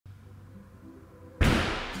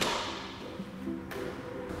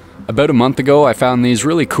About a month ago, I found these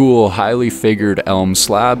really cool, highly figured elm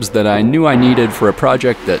slabs that I knew I needed for a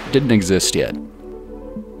project that didn't exist yet.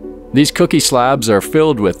 These cookie slabs are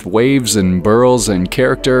filled with waves and burls and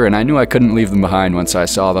character, and I knew I couldn't leave them behind once I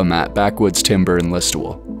saw them at Backwoods Timber in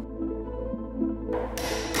Listowel.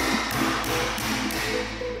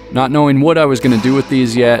 Not knowing what I was going to do with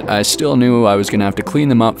these yet, I still knew I was going to have to clean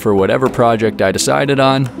them up for whatever project I decided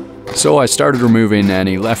on, so I started removing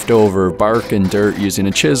any leftover bark and dirt using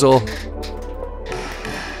a chisel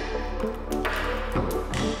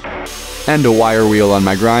and a wire wheel on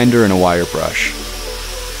my grinder and a wire brush.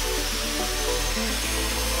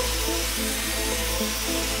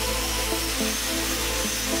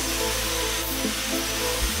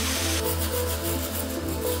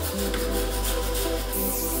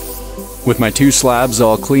 With my 2 slabs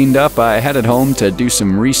all cleaned up, I headed home to do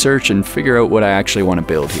some research and figure out what I actually want to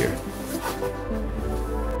build here.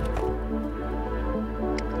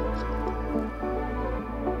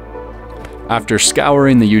 After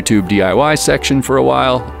scouring the YouTube DIY section for a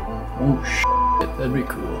while, oh shit, that'd be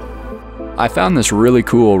cool, I found this really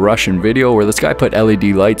cool Russian video where this guy put LED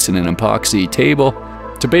lights in an epoxy table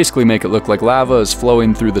to basically make it look like lava is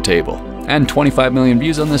flowing through the table. And 25 million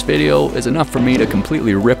views on this video is enough for me to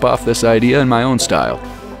completely rip off this idea in my own style.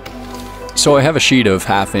 So I have a sheet of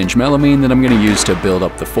 1/2-inch melamine that I'm going to use to build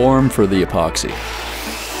up the form for the epoxy.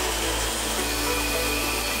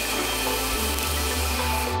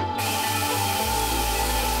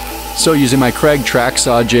 So using my Kreg track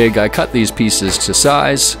saw jig, I cut these pieces to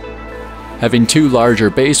size, having 2 larger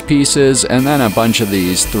base pieces and then a bunch of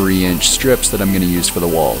these 3-inch strips that I'm going to use for the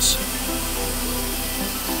walls.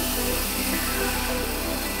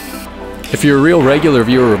 If you're a real regular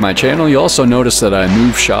viewer of my channel, you also notice that I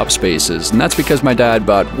move shop spaces, and that's because my dad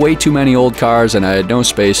bought way too many old cars and I had no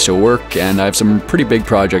space to work, and I have some pretty big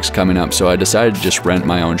projects coming up, so I decided to just rent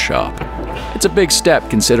my own shop. It's a big step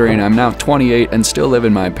considering I'm now 28 and still live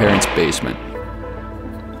in my parents' basement.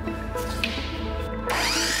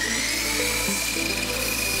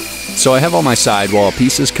 So I have all my sidewall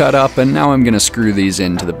pieces cut up, and now I'm going to screw these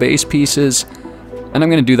into the base pieces. And I'm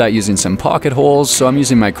going to do that using some pocket holes, so I'm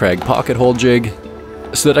using my Kreg pocket hole jig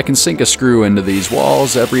so that I can sink a screw into these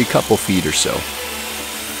walls every couple feet or so.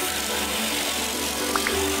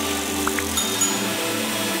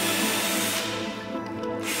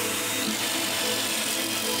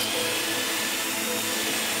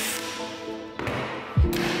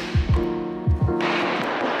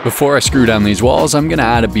 Before I screw down these walls, I'm going to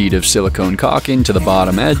add a bead of silicone caulking to the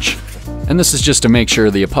bottom edge. And this is just to make sure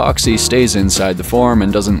the epoxy stays inside the form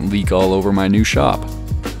and doesn't leak all over my new shop.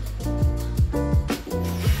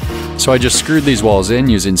 So I just screwed these walls in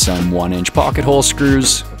using some 1-inch pocket hole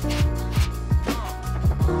screws.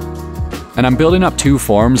 And I'm building up 2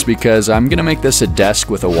 forms because I'm going to make this a desk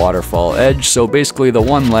with a waterfall edge, so basically the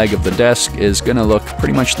one leg of the desk is going to look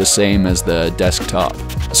pretty much the same as the desktop.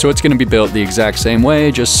 So it's going to be built the exact same way,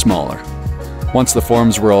 just smaller. Once the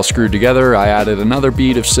forms were all screwed together, I added another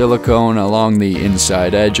bead of silicone along the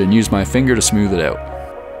inside edge and used my finger to smooth it out.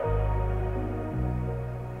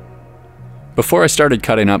 Before I started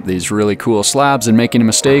cutting up these really cool slabs and making a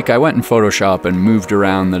mistake, I went in Photoshop and moved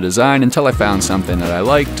around the design until I found something that I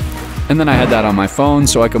liked, and then I had that on my phone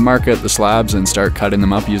so I could mark out the slabs and start cutting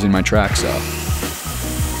them up using my track saw.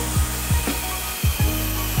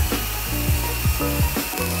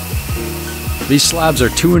 These slabs are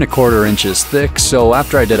 2 1/4 inches thick, so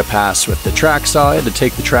after I did a pass with the track saw, I had to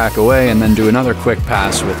take the track away and then do another quick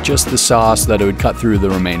pass with just the saw so that it would cut through the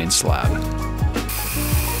remaining slab.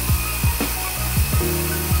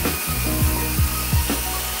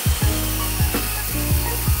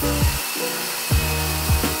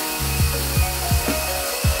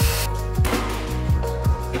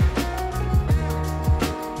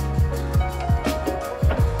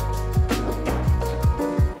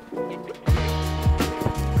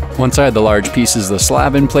 Once I had the large pieces of the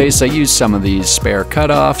slab in place, I used some of these spare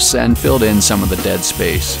cutoffs and filled in some of the dead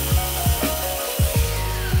space.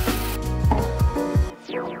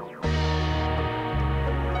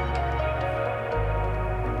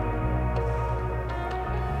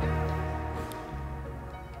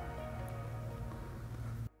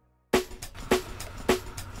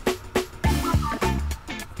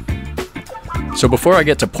 So before I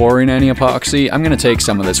get to pouring any epoxy, I'm going to take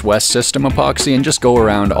some of this West System epoxy and just go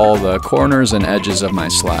around all the corners and edges of my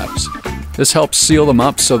slabs. This helps seal them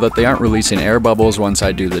up so that they aren't releasing air bubbles once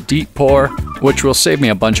I do the deep pour, which will save me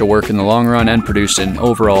a bunch of work in the long run and produce an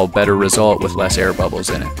overall better result with less air bubbles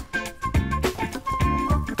in it.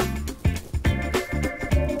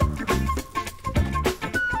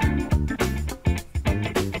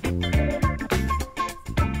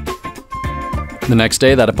 The next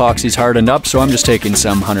day that epoxy's hardened up, so I'm just taking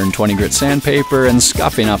some 120 grit sandpaper and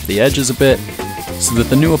scuffing up the edges a bit so that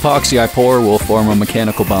the new epoxy I pour will form a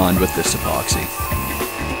mechanical bond with this epoxy.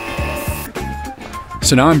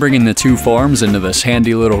 So now I'm bringing the two forms into this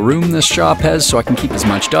handy little room this shop has so I can keep as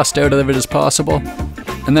much dust out of it as possible.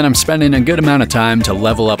 And then I'm spending a good amount of time to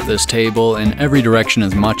level up this table in every direction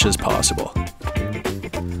as much as possible.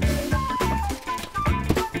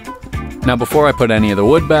 Now before I put any of the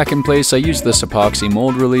wood back in place, I use this epoxy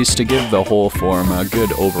mold release to give the whole form a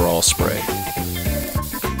good overall spray.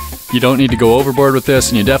 You don't need to go overboard with this,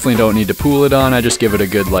 and you definitely don't need to pool it on. I just give it a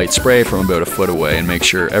good light spray from about a foot away and make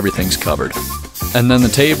sure everything's covered. And then the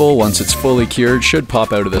table, once it's fully cured, should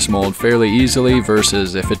pop out of this mold fairly easily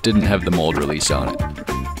versus if it didn't have the mold release on it.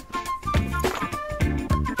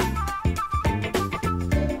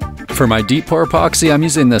 For my deep pour epoxy, I'm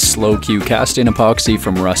using this slow Q casting epoxy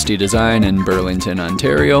from Rusty Design in Burlington,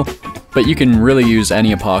 Ontario. But you can really use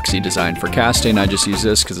any epoxy designed for casting. I just use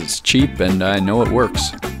this because it's cheap and I know it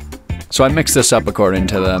works. So I mix this up according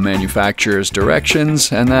to the manufacturer's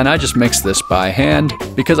directions, and then I just mix this by hand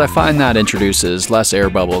because I find that introduces less air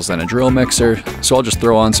bubbles than a drill mixer. So I'll just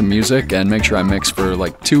throw on some music and make sure I mix for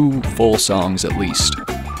like 2 full songs at least.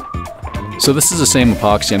 So this is the same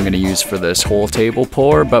epoxy I'm going to use for this whole table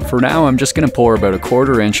pour, but for now I'm just going to pour about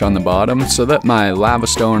 1/4 inch on the bottom so that my lava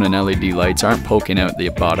stone and LED lights aren't poking out the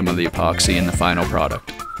bottom of the epoxy in the final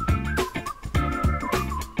product.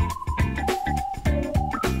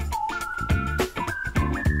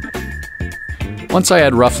 Once I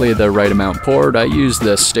had roughly the right amount poured, I use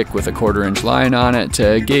this stick with a 1/4 inch line on it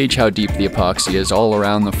to gauge how deep the epoxy is all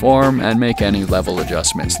around the form and make any level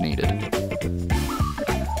adjustments needed.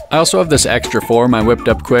 I also have this extra form I whipped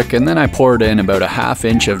up quick, and then I poured in about 1/2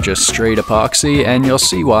 inch of just straight epoxy, and you'll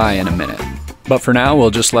see why in a minute. But for now,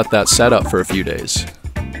 we'll just let that set up for a few days.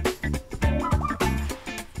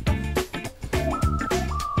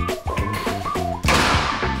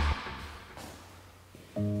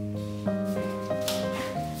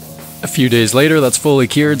 A few days later, that's fully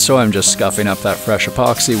cured, so I'm just scuffing up that fresh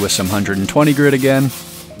epoxy with some 120 grit again.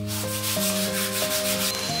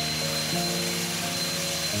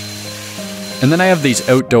 And then I have these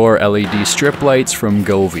outdoor LED strip lights from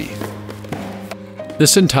Govee.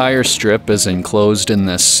 This entire strip is enclosed in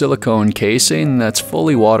this silicone casing that's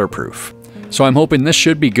fully waterproof. So I'm hoping this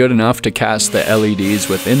should be good enough to cast the LEDs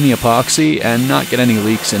within the epoxy and not get any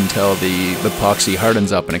leaks until the epoxy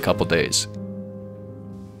hardens up in a couple days.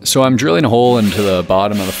 So I'm drilling a hole into the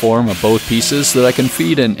bottom of the form of both pieces so that I can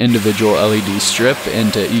feed an individual LED strip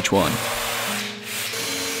into each one.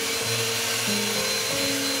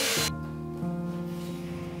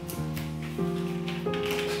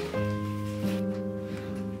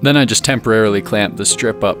 Then I just temporarily clamp the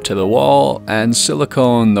strip up to the wall and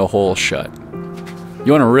silicone the hole shut.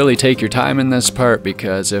 You want to really take your time in this part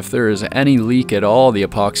because if there is any leak at all, the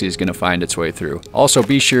epoxy is going to find its way through. Also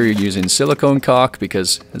be sure you're using silicone caulk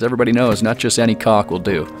because, as everybody knows, not just any caulk will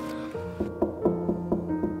do.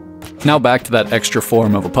 Now back to that extra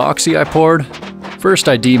form of epoxy I poured. First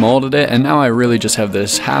I demolded it, and now I really just have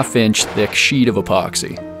this 1/2 inch thick sheet of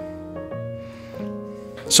epoxy.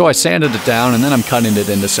 So I sanded it down, and then I'm cutting it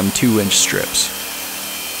into some 2-inch strips.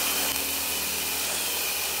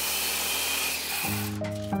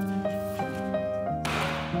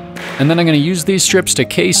 And then I'm going to use these strips to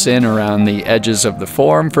case in around the edges of the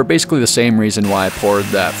form for basically the same reason why I poured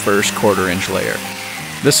that first 1/4 inch layer.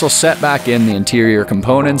 This will set back in the interior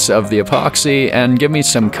components of the epoxy and give me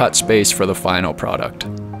some cut space for the final product.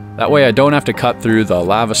 That way I don't have to cut through the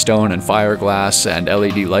lava stone and fiberglass and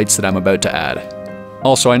LED lights that I'm about to add.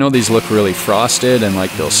 Also, I know these look really frosted and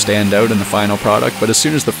like they'll stand out in the final product, but as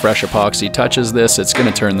soon as the fresh epoxy touches this, it's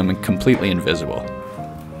going to turn them completely invisible.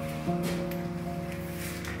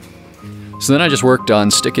 So then I just worked on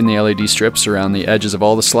sticking the LED strips around the edges of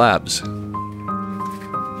all the slabs.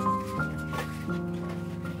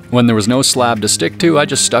 When there was no slab to stick to, I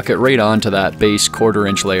just stuck it right onto that base 1/4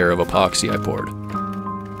 inch layer of epoxy I poured.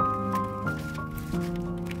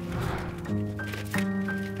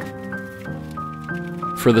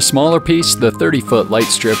 For the smaller piece, the 30-foot light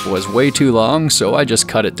strip was way too long, so I just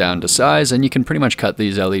cut it down to size, and you can pretty much cut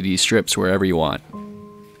these LED strips wherever you want.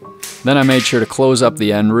 Then I made sure to close up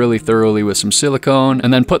the end really thoroughly with some silicone,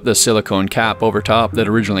 and then put the silicone cap over top that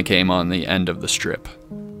originally came on the end of the strip.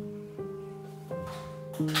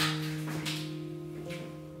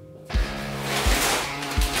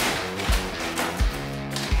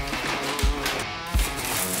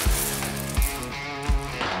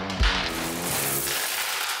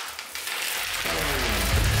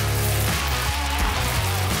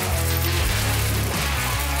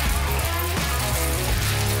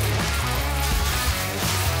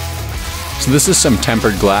 So this is some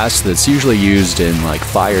tempered glass that's usually used in like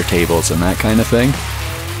fire tables and that kind of thing.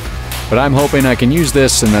 But I'm hoping I can use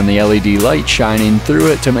this and then the LED light shining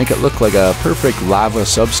through it to make it look like a perfect lava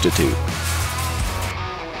substitute.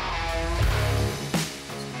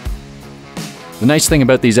 The nice thing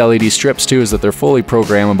about these LED strips too is that they're fully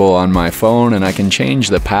programmable on my phone, and I can change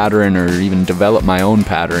the pattern or even develop my own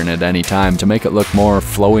pattern at any time to make it look more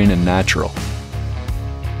flowing and natural.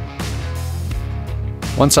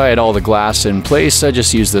 Once I had all the glass in place, I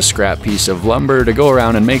just used this scrap piece of lumber to go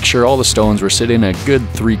around and make sure all the stones were sitting a good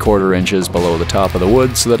 3/4 inches below the top of the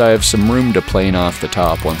wood so that I have some room to plane off the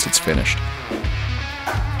top once it's finished.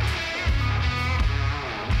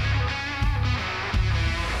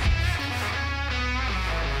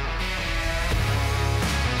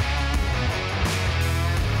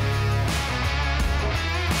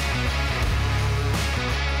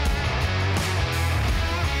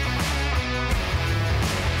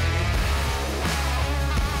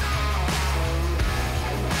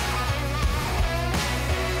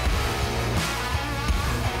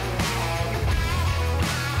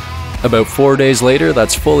 About 4 days later,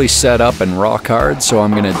 that's fully set up and rock hard, so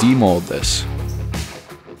I'm gonna demold this.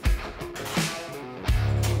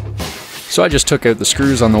 So I just took out the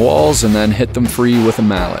screws on the walls and then hit them free with a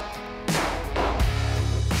mallet.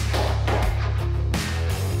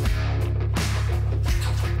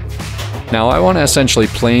 Now I want to essentially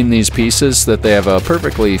plane these pieces so that they have a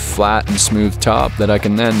perfectly flat and smooth top that I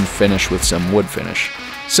can then finish with some wood finish.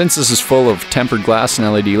 Since this is full of tempered glass and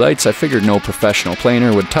LED lights, I figured no professional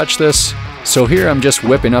planer would touch this. So here I'm just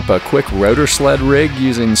whipping up a quick router sled rig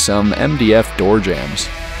using some MDF door jambs.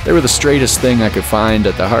 They were the straightest thing I could find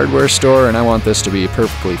at the hardware store, and I want this to be a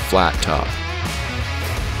perfectly flat top.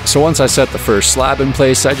 So once I set the first slab in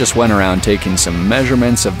place, I just went around taking some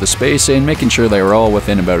measurements of the spacing, making sure they were all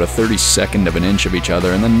within about a 32nd of an inch of each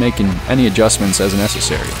other, and then making any adjustments as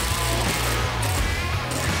necessary.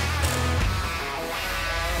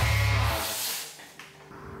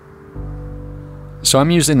 So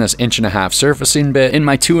I'm using this 1.5" surfacing bit in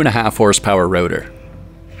my 2.5 horsepower router.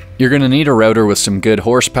 You're going to need a router with some good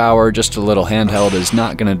horsepower, just a little handheld is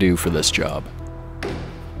not going to do for this job.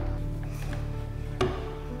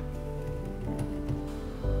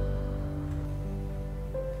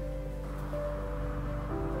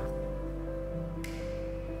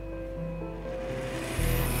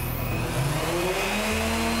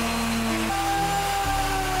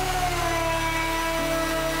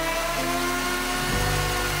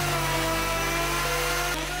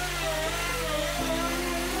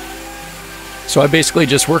 So I basically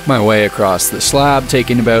just work my way across the slab,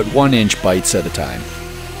 taking about 1-inch bites at a time.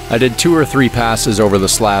 I did 2 or 3 passes over the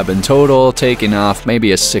slab in total, taking off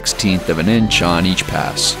maybe a 1/16 of an inch on each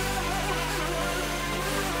pass.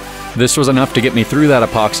 This was enough to get me through that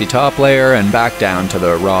epoxy top layer and back down to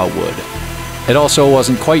the raw wood. It also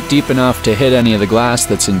wasn't quite deep enough to hit any of the glass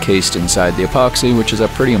that's encased inside the epoxy, which is a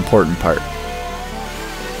pretty important part.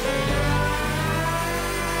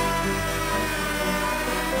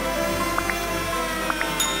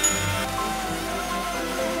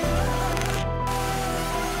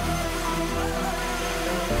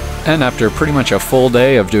 And after pretty much a full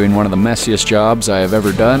day of doing one of the messiest jobs I have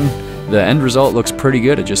ever done, the end result looks pretty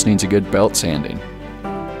good. It just needs a good belt sanding.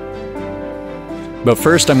 But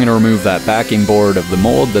first I'm going to remove that backing board of the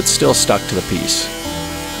mold that's still stuck to the piece.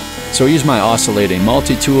 So I use my oscillating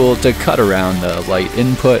multi-tool to cut around the light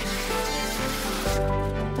input.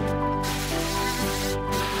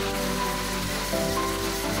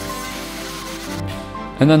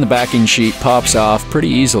 And then the backing sheet pops off pretty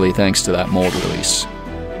easily thanks to that mold release.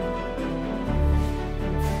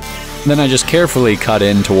 Then I just carefully cut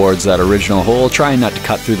in towards that original hole, trying not to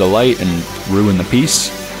cut through the light and ruin the piece.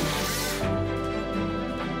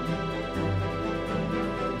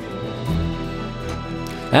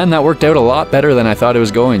 And that worked out a lot better than I thought it was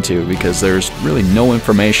going to, because there's really no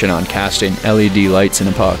information on casting LED lights in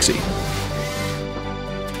epoxy.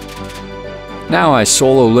 Now I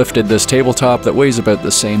solo lifted this tabletop that weighs about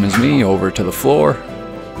the same as me over to the floor.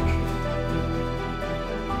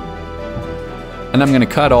 And I'm going to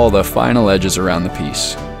cut all the final edges around the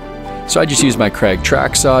piece. So I just used my Craig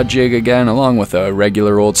track saw jig again, along with a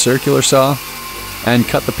regular old circular saw, and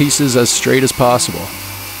cut the pieces as straight as possible.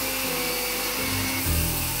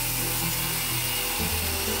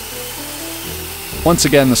 Once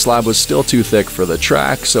again, the slab was still too thick for the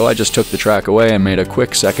track, so I just took the track away and made a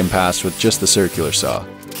quick second pass with just the circular saw.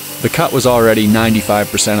 The cut was already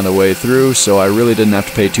 95% of the way through, so I really didn't have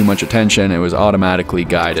to pay too much attention. It was automatically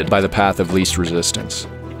guided by the path of least resistance.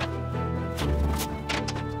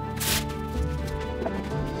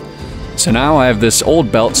 So now I have this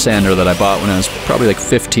old belt sander that I bought when I was probably like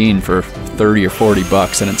 15 for 30 or 40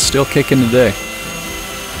 bucks, and it's still kicking today.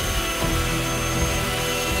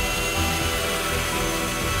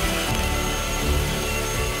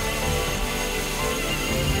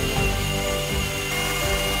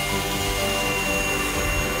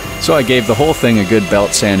 So I gave the whole thing a good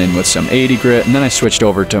belt sanding with some 80 grit, and then I switched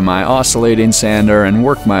over to my oscillating sander and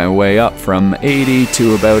worked my way up from 80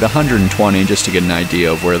 to about 120 just to get an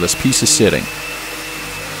idea of where this piece is sitting.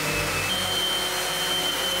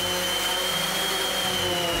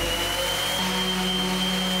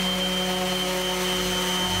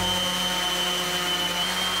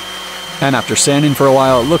 And after sanding for a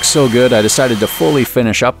while, it looked so good I decided to fully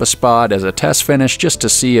finish up a spot as a test finish just to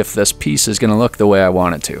see if this piece is going to look the way I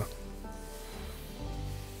want it to.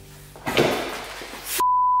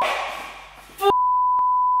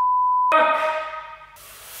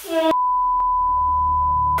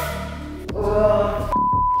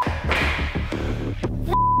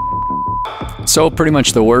 So pretty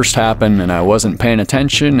much the worst happened and I wasn't paying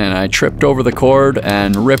attention and I tripped over the cord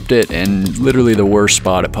and ripped it in literally the worst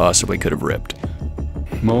spot it possibly could have ripped.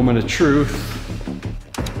 Moment of truth.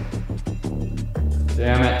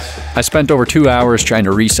 Damn it. I spent over 2 hours trying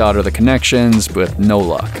to resolder the connections with no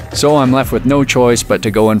luck. So I'm left with no choice but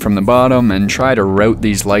to go in from the bottom and try to route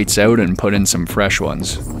these lights out and put in some fresh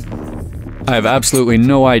ones. I have absolutely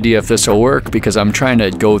no idea if this will work because I'm trying to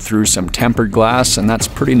go through some tempered glass and that's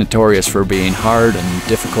pretty notorious for being hard and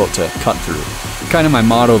difficult to cut through. Kind of my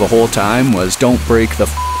motto the whole time was don't break the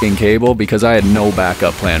f***ing cable because I had no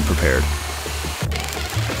backup plan prepared.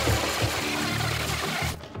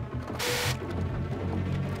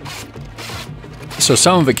 So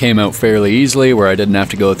some of it came out fairly easily where I didn't have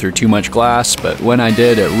to go through too much glass, but when I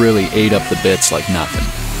did, it really ate up the bits like nothing.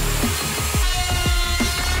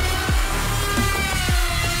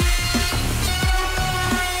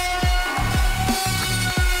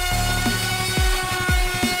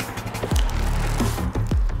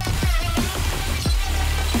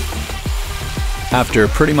 After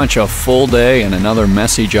pretty much a full day and another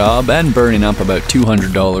messy job and burning up about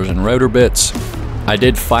 $200 in router bits, I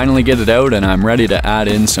did finally get it out and I'm ready to add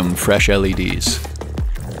in some fresh LEDs.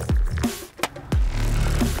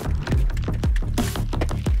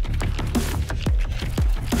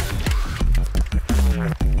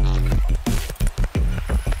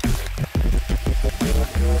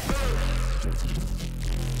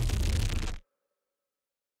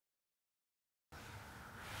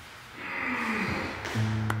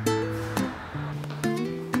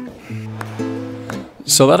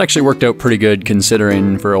 So that actually worked out pretty good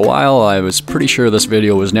considering for a while I was pretty sure this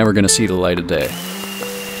video was never going to see the light of day.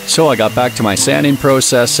 So I got back to my sanding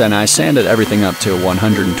process and I sanded everything up to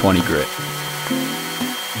 120 grit.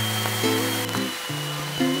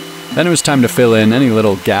 Then it was time to fill in any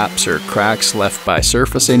little gaps or cracks left by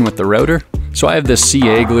surfacing with the router. So I have this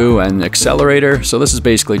CA glue and accelerator, so this is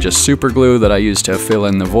basically just super glue that I use to fill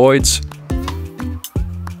in the voids.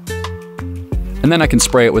 And then I can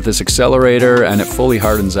spray it with this accelerator and it fully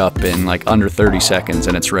hardens up in like under 30 seconds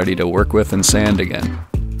and it's ready to work with and sand again.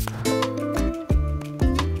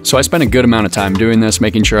 So I spent a good amount of time doing this,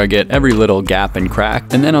 making sure I get every little gap and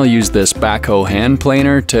crack, and then I'll use this backhoe hand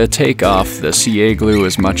planer to take off the CA glue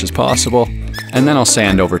as much as possible, and then I'll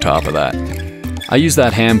sand over top of that. I use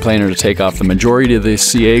that hand planer to take off the majority of the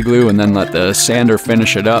CA glue and then let the sander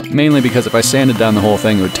finish it up, mainly because if I sanded down the whole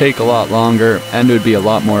thing it would take a lot longer and it would be a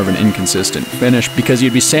lot more of an inconsistent finish because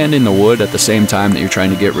you'd be sanding the wood at the same time that you're trying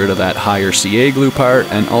to get rid of that higher CA glue part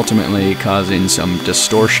and ultimately causing some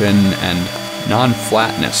distortion and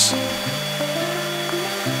non-flatness.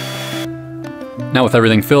 Now with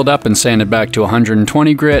everything filled up and sanded back to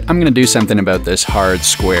 120 grit, I'm going to do something about this hard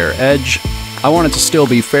square edge. I want it to still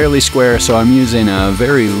be fairly square, so I'm using a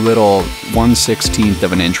very little 1/16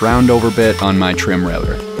 of an inch roundover bit on my trim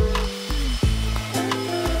router.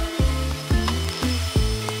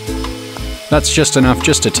 That's just enough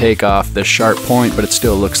just to take off the sharp point, but it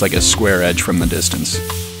still looks like a square edge from the distance.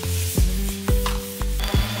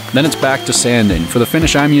 Then it's back to sanding. For the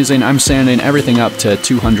finish I'm sanding everything up to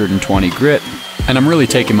 220 grit. And I'm really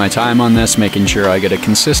taking my time on this, making sure I get a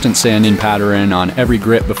consistent sanding pattern on every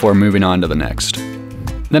grit before moving on to the next.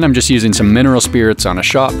 Then I'm just using some mineral spirits on a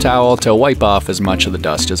shop towel to wipe off as much of the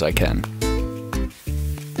dust as I can.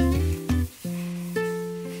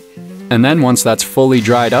 And then once that's fully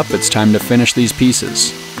dried up, it's time to finish these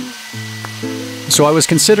pieces. So I was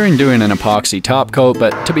considering doing an epoxy top coat,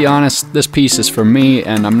 but to be honest, this piece is for me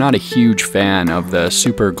and I'm not a huge fan of the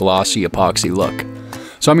super glossy epoxy look.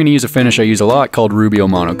 So I'm going to use a finish I use a lot called Rubio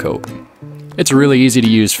Monocoat. It's a really easy to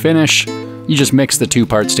use finish. You just mix the two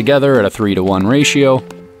parts together at a 3:1 ratio.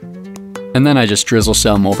 And then I just drizzle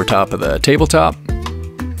some over top of the tabletop.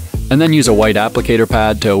 And then use a white applicator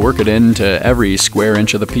pad to work it into every square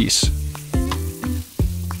inch of the piece.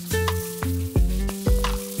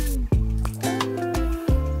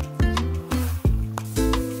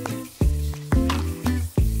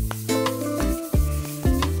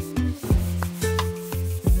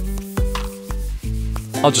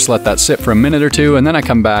 I'll just let that sit for a minute or two, and then I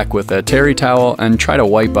come back with a terry towel and try to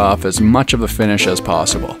wipe off as much of the finish as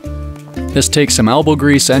possible. This takes some elbow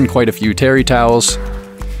grease and quite a few terry towels,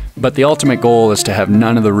 but the ultimate goal is to have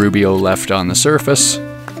none of the Rubio left on the surface,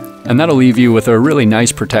 and that'll leave you with a really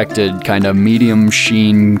nice protected kind of medium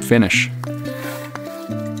sheen finish.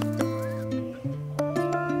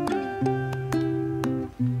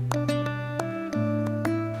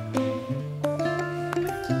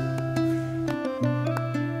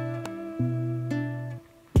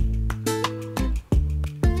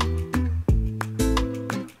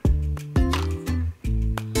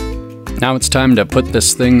 Now it's time to put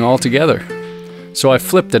this thing all together. So I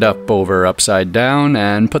flipped it up over upside down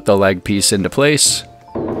and put the leg piece into place.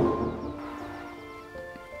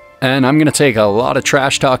 And I'm gonna take a lot of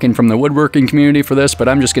trash talking from the woodworking community for this, but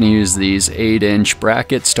I'm just gonna use these 8-inch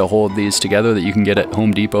brackets to hold these together that you can get at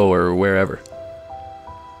Home Depot or wherever.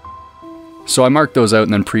 So I marked those out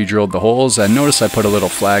and then pre-drilled the holes, and notice I put a little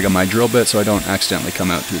flag on my drill bit so I don't accidentally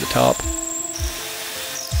come out through the top.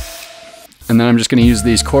 And then I'm just going to use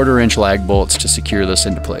these 1/4-inch lag bolts to secure this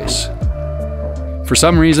into place. For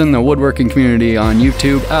some reason, the woodworking community on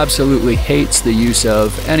YouTube absolutely hates the use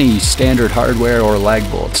of any standard hardware or lag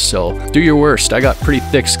bolts, so do your worst. I got pretty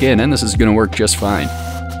thick skin and this is going to work just fine.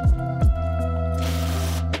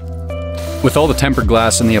 With all the tempered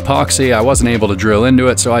glass and the epoxy, I wasn't able to drill into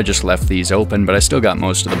it, so I just left these open, but I still got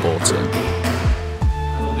most of the bolts in.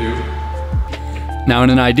 Now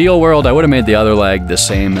in an ideal world, I would have made the other leg the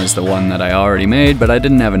same as the one that I already made, but I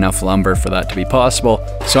didn't have enough lumber for that to be possible,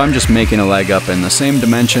 so I'm just making a leg up in the same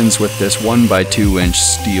dimensions with this 1x2-inch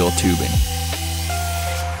steel tubing.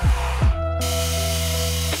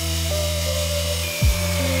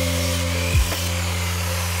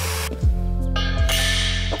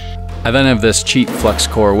 I then have this cheap flux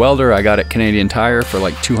core welder I got at Canadian Tire for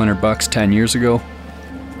like 200 bucks 10 years ago.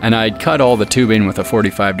 And I'd cut all the tubing with a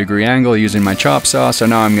 45-degree angle using my chop saw, so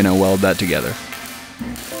now I'm going to weld that together.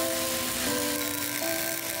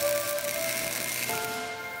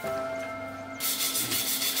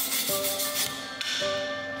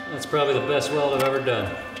 That's probably the best weld I've ever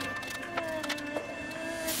done.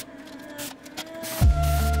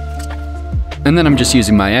 And then I'm just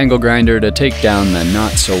using my angle grinder to take down the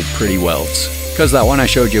not so pretty welds, because that one I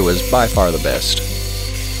showed you was by far the best.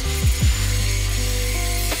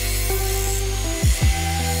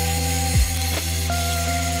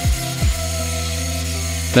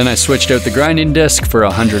 Then I switched out the grinding disc for a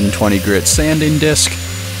 120 grit sanding disc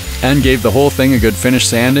and gave the whole thing a good finish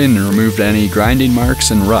sanding and removed any grinding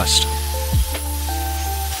marks and rust.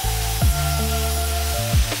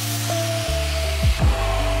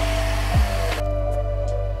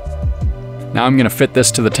 Now I'm going to fit this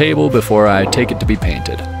to the table before I take it to be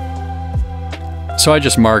painted. So I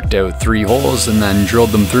just marked out 3 holes and then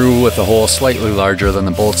drilled them through with a hole slightly larger than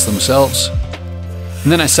the bolts themselves.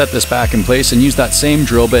 And then I set this back in place and used that same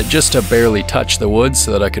drill bit just to barely touch the wood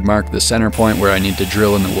so that I could mark the center point where I need to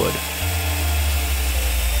drill in the wood.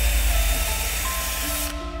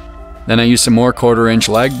 Then I used some more 1/4-inch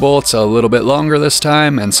lag bolts, a little bit longer this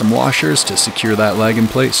time, and some washers to secure that leg in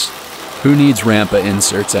place. Who needs Rampa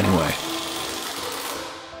inserts anyway?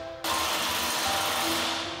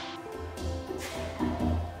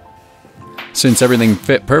 Since everything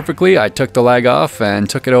fit perfectly, I took the lag off and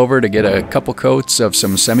took it over to get a couple coats of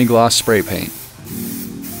some semi-gloss spray paint.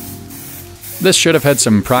 This should have had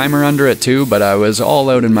some primer under it too, but I was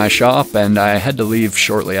all out in my shop and I had to leave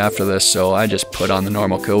shortly after this, so I just put on the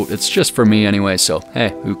normal coat. It's just for me anyway, so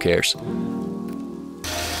hey, who cares?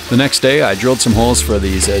 The next day I drilled some holes for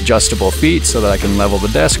these adjustable feet so that I can level the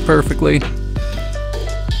desk perfectly.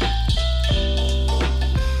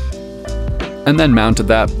 And then mounted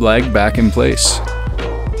that leg back in place.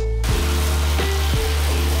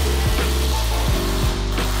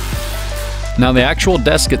 Now the actual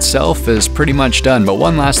desk itself is pretty much done, but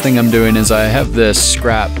one last thing I'm doing is I have this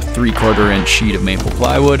scrap 3/4-inch sheet of maple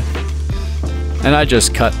plywood, and I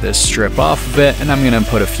just cut this strip off of it, and I'm going to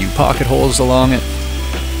put a few pocket holes along it.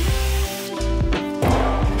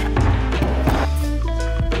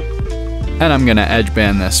 And I'm going to edge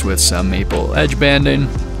band this with some maple edge banding.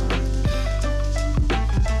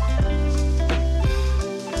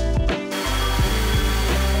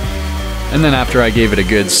 And then after I gave it a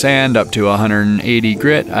good sand up to 180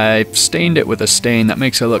 grit, I stained it with a stain that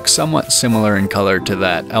makes it look somewhat similar in color to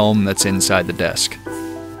that elm that's inside the desk.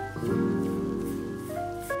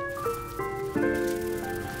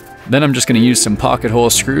 Then I'm just going to use some pocket hole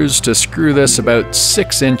screws to screw this about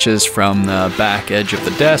 6 inches from the back edge of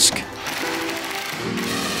the desk.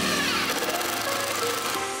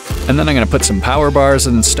 And then I'm going to put some power bars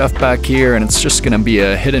and stuff back here, and it's just going to be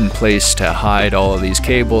a hidden place to hide all of these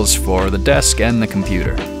cables for the desk and the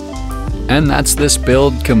computer. And that's this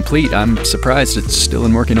build complete. I'm surprised it's still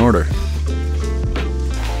in working order.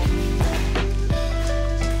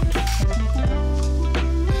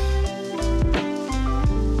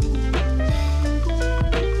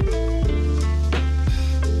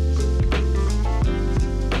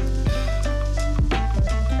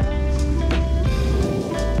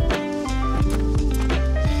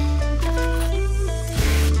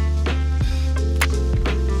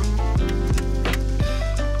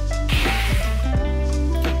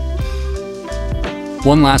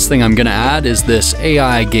 One last thing I'm gonna add is this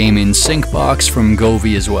AI gaming sync box from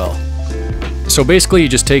Govee as well. So basically you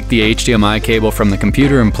just take the HDMI cable from the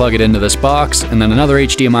computer and plug it into this box, and then another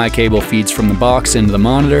HDMI cable feeds from the box into the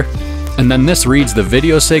monitor, and then this reads the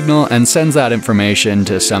video signal and sends that information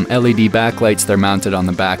to some LED backlights that are mounted on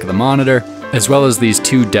the back of the monitor, as well as these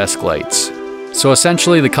 2 desk lights. So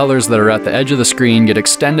essentially the colors that are at the edge of the screen get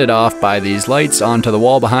extended off by these lights onto the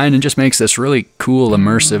wall behind and just makes this really cool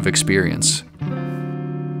immersive experience.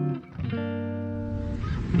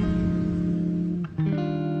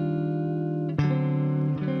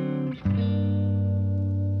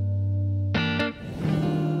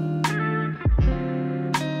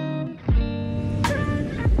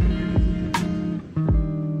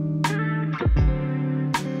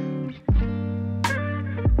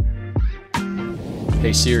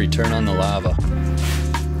 Hey Siri, turn on the lava.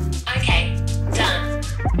 Okay, done.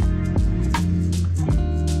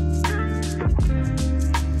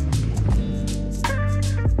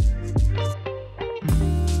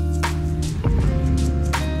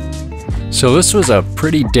 So this was a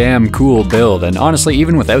pretty damn cool build, and honestly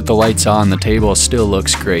even without the lights on, the table still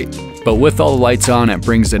looks great. But with all the lights on, it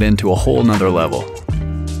brings it into a whole nother level.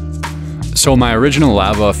 So my original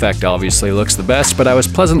lava effect obviously looks the best, but I was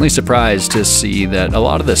pleasantly surprised to see that a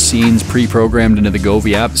lot of the scenes pre-programmed into the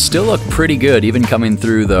Govee app still look pretty good, even coming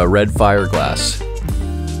through the red fiberglass.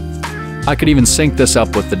 I could even sync this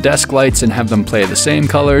up with the desk lights and have them play the same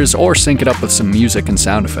colors, or sync it up with some music and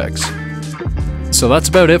sound effects. So that's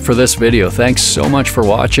about it for this video. Thanks so much for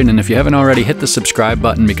watching, and if you haven't already, hit the subscribe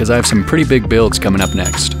button because I have some pretty big builds coming up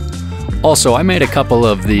next. Also, I made a couple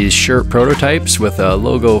of these shirt prototypes with a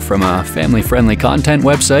logo from a family-friendly content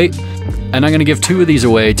website, and I'm going to give 2 of these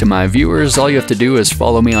away to my viewers. All you have to do is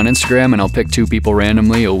follow me on Instagram and I'll pick 2 people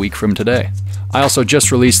randomly a week from today. I also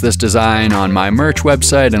just released this design on my merch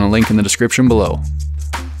website and a link in the description below.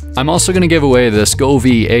 I'm also going to give away this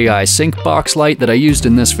Govee AI sync box light that I used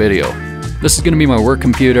in this video. This is going to be my work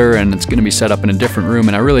computer and it's going to be set up in a different room,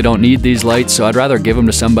 and I really don't need these lights, so I'd rather give them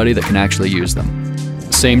to somebody that can actually use them.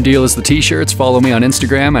 Same deal as the t-shirts, follow me on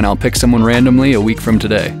Instagram and I'll pick someone randomly a week from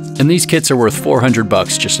today. And these kits are worth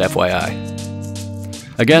 $400, just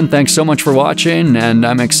FYI. Again, thanks so much for watching, and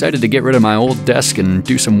I'm excited to get rid of my old desk and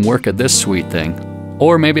do some work at this sweet thing.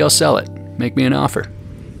 Or maybe I'll sell it. Make me an offer.